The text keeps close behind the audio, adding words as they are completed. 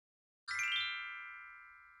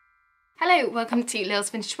Hello, welcome to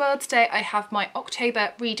Lil's Vintage World. Today I have my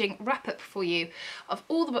October reading wrap-up for you of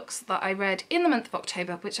all the books that I read in the month of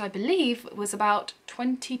October, which I believe was about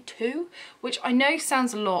 22, which I know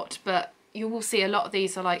sounds a lot, but you will see a lot of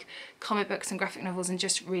these are like comic books and graphic novels and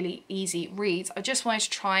just really easy reads. I just wanted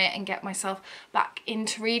to try it and get myself back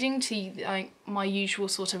into reading to my usual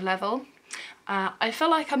sort of level. I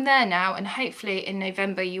feel like I'm there now, and hopefully in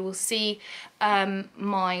November you will see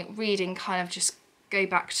my reading kind of just go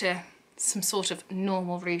back to some sort of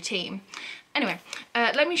normal routine. Anyway,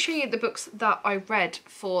 let me show you the books that I read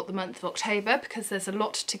for the month of October, because there's a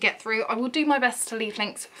lot to get through. I will do my best to leave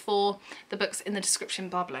links for the books in the description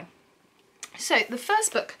bar below. So the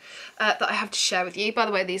first book that I have to share with you, by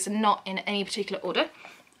the way, these are not in any particular order.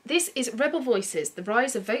 This is Rebel Voices, The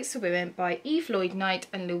Rise of Votes for Women by Eve Lloyd Knight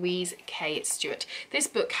and Louise K. Stewart. This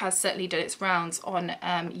book has certainly done its rounds on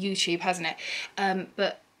YouTube, hasn't it?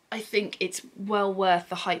 But I think it's well worth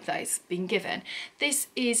the hype that it's been given. This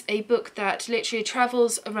is a book that literally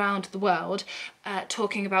travels around the world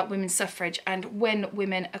talking about women's suffrage and when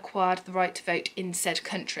women acquired the right to vote in said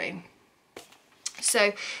country.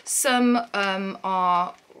 So some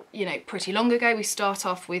are, you know, pretty long ago. We start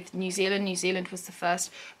off with New Zealand. New Zealand was the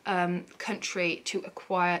first country to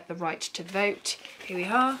acquire the right to vote. Here we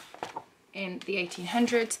are in the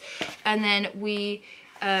 1800s. And then we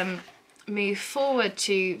move forward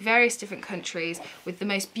to various different countries with the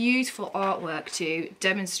most beautiful artwork to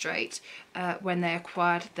demonstrate when they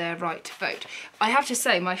acquired their right to vote. I have to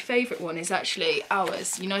say my favourite one is actually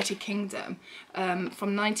ours, United Kingdom,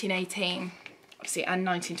 from 1918, obviously, and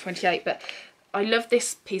 1928, but I love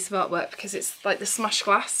this piece of artwork because it's like the smashed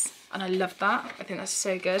glass, and I love that. I think that's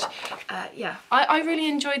so good. Yeah, I really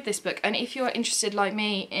enjoyed this book, and if you're interested like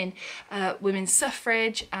me in women's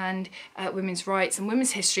suffrage and women's rights and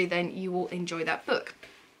women's history, then you will enjoy that book.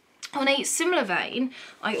 On a similar vein,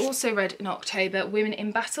 I also read in October Women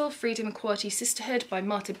in Battle, Freedom, Equality, Sisterhood by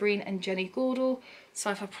Marta Breen and Jenny Gordell.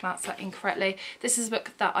 Sorry if I pronounced that incorrectly. This is a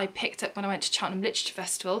book that I picked up when I went to Cheltenham Literature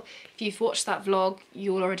Festival. If you've watched that vlog,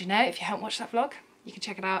 you'll already know. If you haven't watched that vlog, you can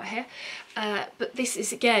check it out here. But this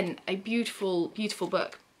is, again, a beautiful, beautiful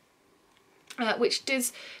book, which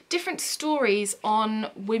does different stories on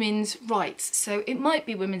women's rights. So it might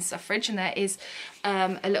be women's suffrage, and there is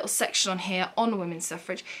a little section on here on women's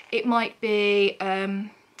suffrage. It might be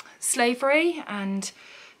slavery and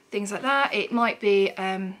things like that. It might be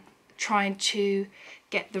trying to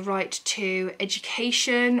get the right to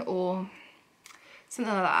education or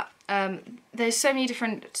something like that. There's so many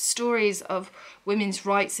different stories of women's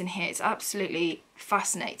rights in here. It's absolutely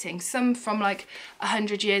fascinating. Some from like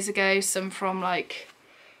 100 years ago, some from like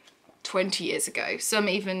 20 years ago, some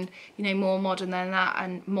even, you know, more modern than that,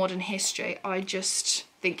 and modern history. I just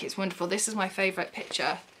think it's wonderful. This is my favourite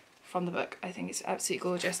picture from the book. I think it's absolutely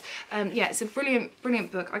gorgeous. Yeah, it's a brilliant,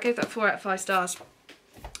 brilliant book. I gave that 4 out of 5 stars.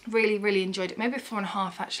 Really, really enjoyed it. Maybe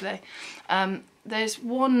 4.5 actually. There's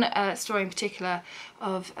one story in particular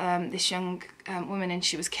of this young woman, and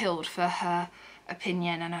she was killed for her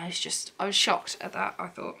opinion, and I was shocked at that. I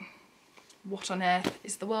thought, what on earth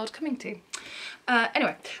is the world coming to?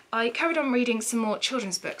 Anyway, I carried on reading some more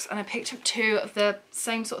children's books, and I picked up 2 of the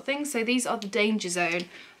same sort of things. So these are The Danger Zone,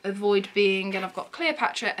 Avoid Being, and I've got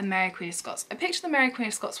Cleopatra and Mary Queen of Scots. I picked the Mary Queen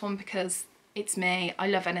of Scots one because it's me. I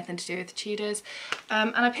love anything to do with the Tudors.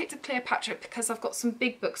 And I picked up Cleopatra because I've got some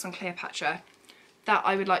big books on Cleopatra that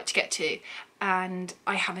I would like to get to, and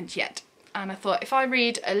I haven't yet. And I thought if I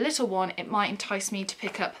read a little one, it might entice me to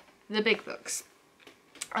pick up the big books.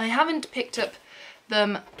 I haven't picked up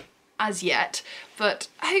them as yet, but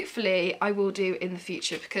hopefully I will do in the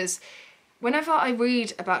future, because whenever I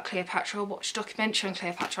read about Cleopatra or watch a documentary on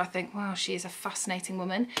Cleopatra, I think, wow, she is a fascinating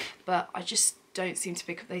woman, but I just don't seem to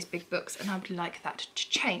pick up those big books, and I would like that to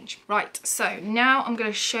change. Right, so now I'm going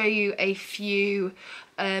to show you a few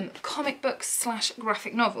comic books slash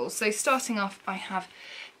graphic novels. So starting off, I have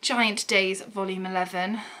Giant Days Volume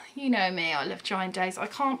 11. You know me, I love Giant Days. I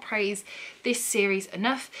can't praise this series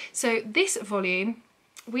enough. So this volume,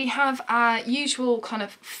 we have our usual kind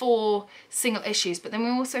of 4 single issues, but then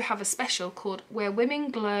we also have a special called Where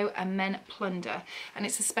Women Glow and Men Plunder, and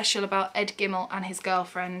it's a special about Ed Gimmel and his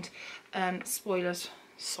girlfriend. Spoilers,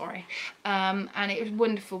 sorry. And it was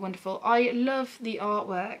wonderful, wonderful. I love the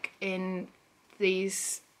artwork in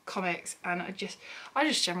these comics, and I just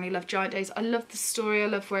generally love Giant Days. I love the story, I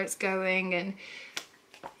love where it's going, and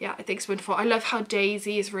yeah, I think it's wonderful. I love how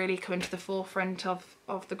Daisy is really coming to the forefront of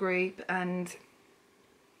the group, and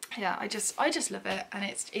yeah, I just love it, and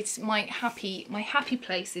it's my happy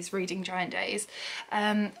place is reading Giant Days.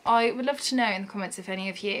 I would love to know in the comments if any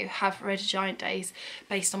of you have read Giant Days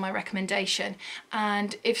based on my recommendation,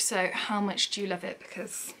 and if so, how much do you love it?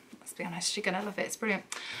 Because let's be honest, you're gonna love it. It's brilliant.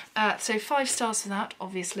 So 5 stars for that,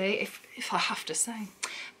 obviously, if I have to say.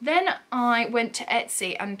 Then I went to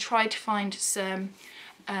Etsy and tried to find some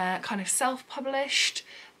kind of self-published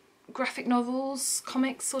graphic novels,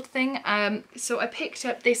 comics sort of thing. So I picked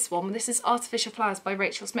up this one. This is Artificial Flowers by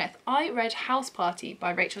Rachel Smith. I read House Party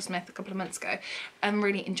by Rachel Smith a couple of months ago and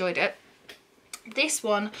really enjoyed it. This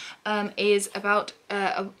one is about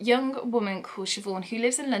a young woman called Siobhan who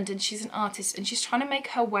lives in London. She's an artist and she's trying to make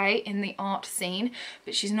her way in the art scene,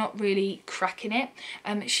 but she's not really cracking it.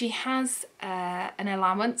 She has an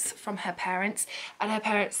allowance from her parents, and her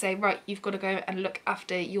parents say, right, you've got to go and look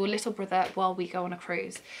after your little brother while we go on a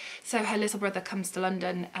cruise. So her little brother comes to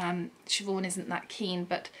London. Siobhan isn't that keen,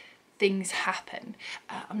 but things happen.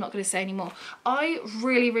 I'm not going to say any more. I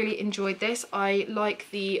really enjoyed this. I like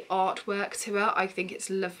the artwork to it. I think it's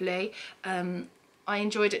lovely. I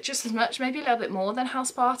enjoyed it just as much, maybe a little bit more than House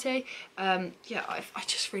Party. Yeah, I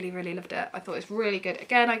just really loved it. I thought it was really good.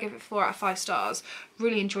 Again, I give it 4 out of 5 stars.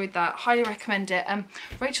 Really enjoyed that. Highly recommend it.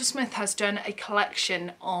 Rachel Smith has done a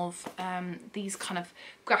collection of these kind of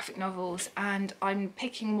graphic novels, and I'm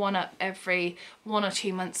picking one up every 1 or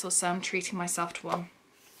 2 months or so. I'm treating myself to one,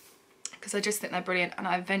 because I just think they're brilliant, and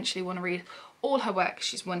I eventually want to read all her work.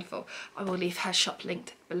 She's wonderful. I will leave her shop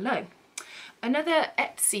linked below. Another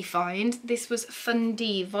Etsy find, this was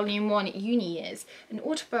Fundee Volume 1 Uni Years, an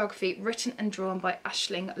autobiography written and drawn by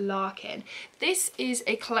Aisling Larkin. This is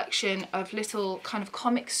a collection of little kind of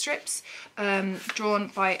comic strips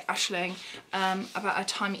drawn by Aisling about her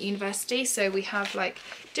time at university. So we have like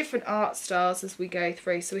different art styles as we go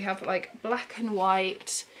through. So we have like black and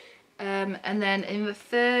white, and then in the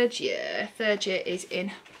third year is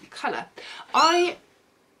in colour.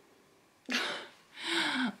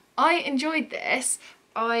 I enjoyed this.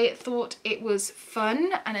 I thought it was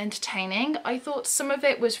fun and entertaining. I thought some of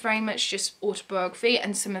it was very much just autobiography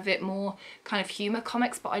and some of it more kind of humour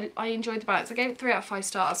comics, but I enjoyed the balance. I gave it 3 out of 5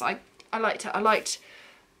 stars. I liked it.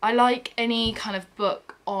 I like any kind of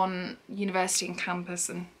book on university and campus,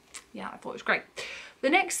 and yeah, I thought it was great.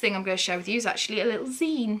 The next thing I'm going to share with you is actually a little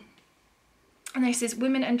zine. And this is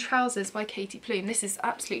Women and Trousers by Katie Plume. This is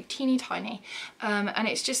absolutely teeny tiny, and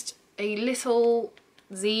it's just a little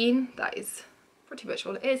zine, that is pretty much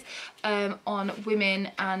all it is, on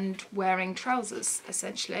women and wearing trousers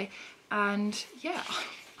essentially. And yeah,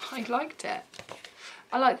 I liked it.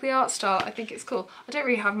 I like the art style. I think it's cool. I don't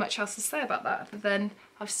really have much else to say about that other than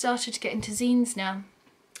I've started to get into zines now.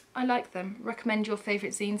 I like them. Recommend your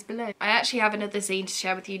favourite zines below. I actually have another zine to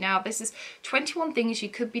share with you now. This is 21 Things You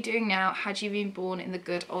Could Be Doing Now Had You Been Born in the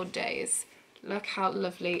Good Old Days. Look how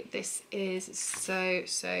lovely this is. It's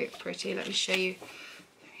so pretty. Let me show you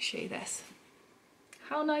this.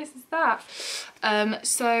 How nice is that?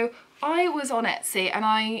 So I was on Etsy and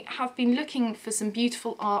I have been looking for some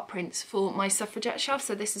beautiful art prints for my suffragette shelf.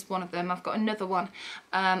 So this is one of them. I've got another one.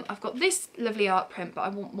 I've got this lovely art print, but I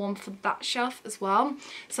want one for that shelf as well.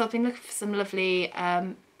 So I've been looking for some lovely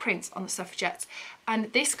prints on the suffragettes,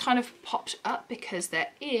 and this kind of popped up because there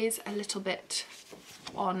is a little bit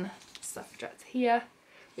on suffragettes here,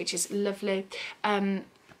 which is lovely.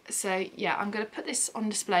 So yeah, I'm going to put this on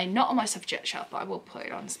display, not on my suffragette shelf, but I will put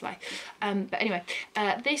it on display. But anyway,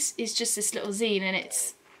 this is just this little zine, and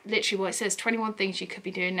it's literally what it says: 21 things you could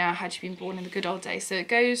be doing now had you been born in the good old days. So it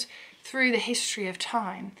goes through the history of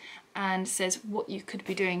time and says what you could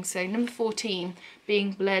be doing. So number 14,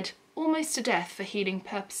 being bled almost to death for healing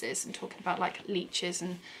purposes, and talking about like leeches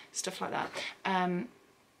and stuff like that. I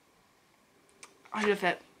love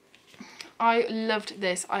it. I loved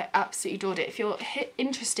this. I absolutely adored it. If you're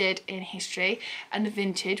interested in history and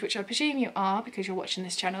vintage, which I presume you are because you're watching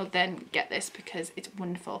this channel, then get this because it's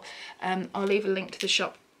wonderful. I'll leave a link to the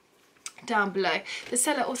shop down below. The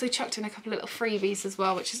seller also chucked in a couple of little freebies as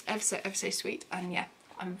well, which is ever so sweet. And yeah,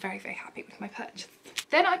 I'm very happy with my purchase.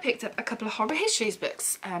 Then I picked up a couple of horror histories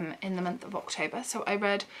books in the month of October. So I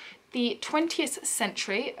read The 20th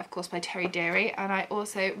Century, of course, by Terry Deary, and I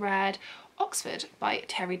also read Oxford by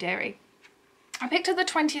Terry Deary. I picked up the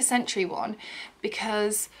 20th century one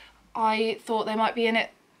because I thought there might be in it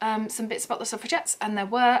some bits about the suffragettes, and there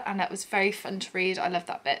were, and that was very fun to read. I loved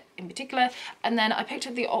that bit in particular. And then I picked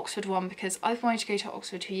up the Oxford one because I've wanted to go to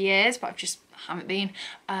Oxford for years, but I just haven't been.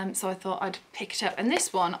 So I thought I'd pick it up. And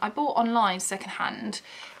this one I bought online secondhand,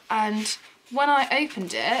 and when I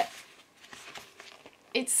opened it,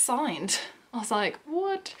 it's signed. I was like,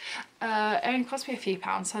 what? It only cost me a few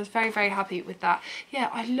pounds, so I was very, very happy with that. Yeah,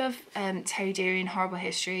 I love Terry Deary and Horrible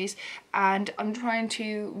Histories, and I'm trying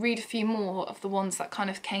to read a few more of the ones that kind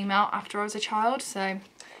of came out after I was a child, so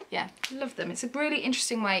yeah, love them. It's a really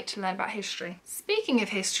interesting way to learn about history. Speaking of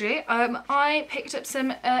history, I picked up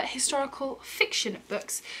some historical fiction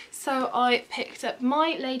books. So I picked up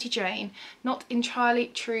My Lady Jane, Not Entirely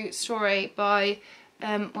True Story by,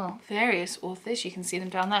 well, various authors. You can see them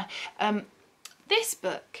down there. This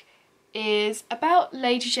book is about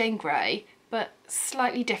Lady Jane Grey, but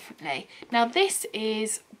slightly differently. Now this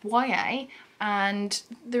is YA, and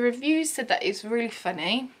the reviews said that it's really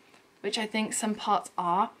funny, which I think some parts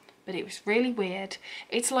are, but it was really weird.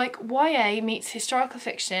 It's like YA meets historical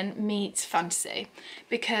fiction meets fantasy,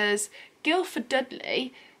 because Guilford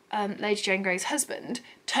Dudley, Lady Jane Grey's husband,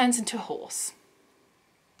 turns into a horse.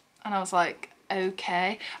 And I was like,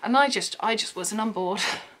 okay. And I just wasn't on board.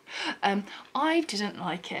 I didn't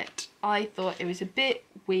like it. I thought it was a bit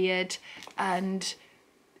weird, and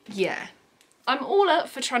yeah. I'm all up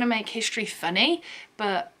for trying to make history funny,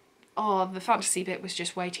 but oh, the fantasy bit was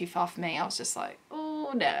just way too far for me. I was just like,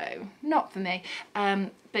 oh no, not for me.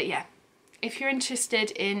 But yeah, if you're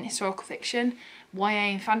interested in historical fiction, YA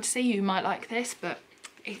and fantasy, you might like this, but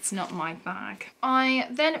it's not my bag. I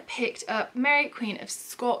then picked up Mary Queen of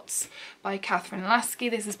Scots by Kathryn Lasky.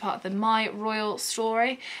 This is part of the My Royal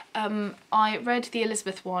Story. I read the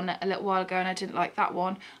Elizabeth one a little while ago and I didn't like that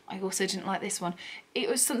one. I also didn't like this one. It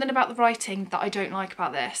was something about the writing that I don't like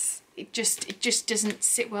about this. It just doesn't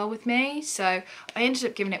sit well with me, so I ended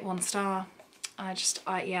up giving it 1 star.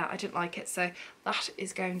 Yeah, I didn't like it, so that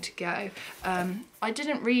is going to go. I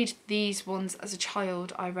didn't read these ones as a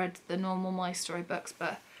child. I read the normal My Story books,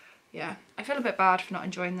 but yeah, I feel a bit bad for not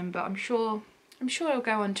enjoying them, but I'm sure it'll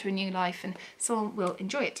go on to a new life and someone will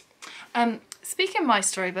enjoy it. Speaking of My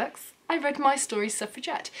Story books, I read My Story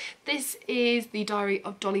Suffragette. This is the diary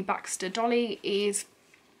of Dolly Baxter. Dolly is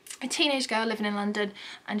a teenage girl living in London,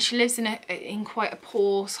 and she lives in quite a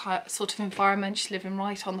poor sort of environment. She's living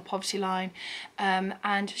right on the poverty line,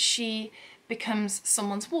 and she becomes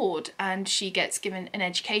someone's ward, and she gets given an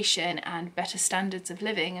education and better standards of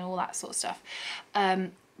living and all that sort of stuff.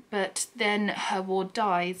 But then her ward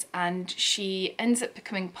dies and she ends up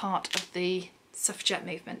becoming part of the suffragette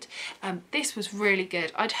movement. This was really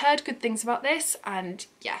good. I'd heard good things about this, and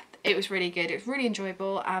yeah, it was really good. It was really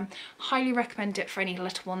enjoyable. Highly recommend it for any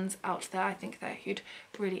little ones out there. I think that you'd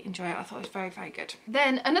really enjoy it. I thought it was very, very good.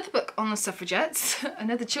 Then another book on the suffragettes,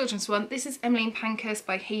 another children's one. This is Emmeline Pankhurst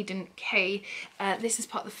by Hayden Kay. This is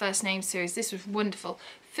part of the First Name series. This was wonderful,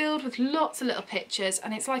 filled with lots of little pictures,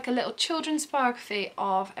 and it's like a little children's biography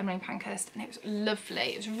of Emmeline Pankhurst, and it was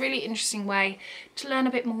lovely. It was a really interesting way to learn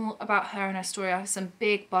a bit more about her and her story. I have some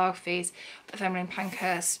big biographies of Emmeline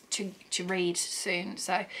Pankhurst to read soon,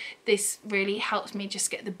 so this really helped me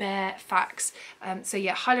just get the bare facts. So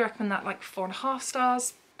yeah, highly recommend that, like 4.5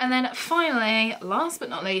 stars. And then finally, last but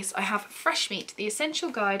not least, I have Fresh Meat, The Essential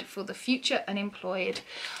Guide for the Future Unemployed.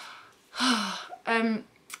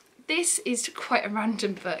 This is quite a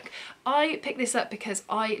random book. I picked this up because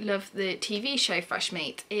I love the TV show Fresh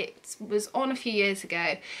Meat. It was on a few years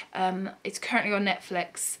ago. It's currently on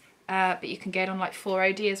Netflix, but you can get it on like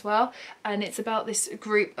 4OD as well. And it's about this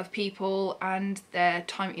group of people and their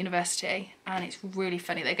time at university, and it's really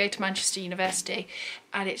funny. They go to Manchester University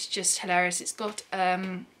and it's just hilarious. It's got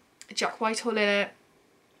Jack Whitehall in it.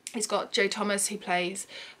 It's got Joe Thomas, who plays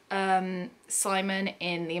Simon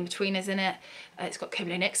in The Inbetweeners, in it. It's got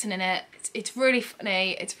Kimberly Nixon in it. It's really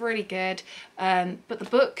funny, it's really good, but the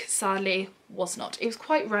book sadly was not. It was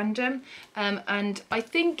quite random, and I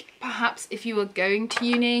think perhaps if you were going to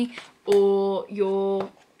uni or you're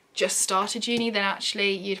just started uni, then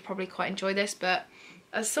actually you'd probably quite enjoy this, but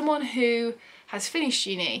as someone who has finished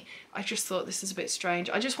uni, I just thought this is a bit strange.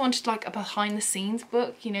 I just wanted like a behind the scenes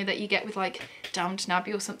book, you know, that you get with like Downton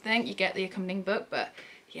Abbey or something. You get the accompanying book, but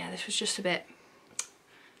yeah, this was just a bit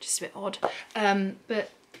odd.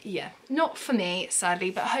 But yeah, not for me, sadly,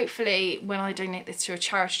 but hopefully when I donate this to a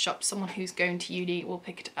charity shop, someone who's going to uni will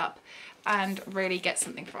pick it up and really get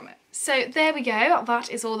something from it. So there we go. That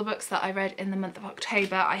is all the books that I read in the month of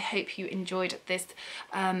October. I hope you enjoyed this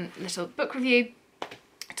little book review.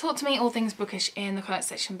 Talk to me all things bookish in the comment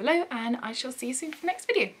section below, and I shall see you soon for the next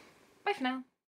video. Bye for now.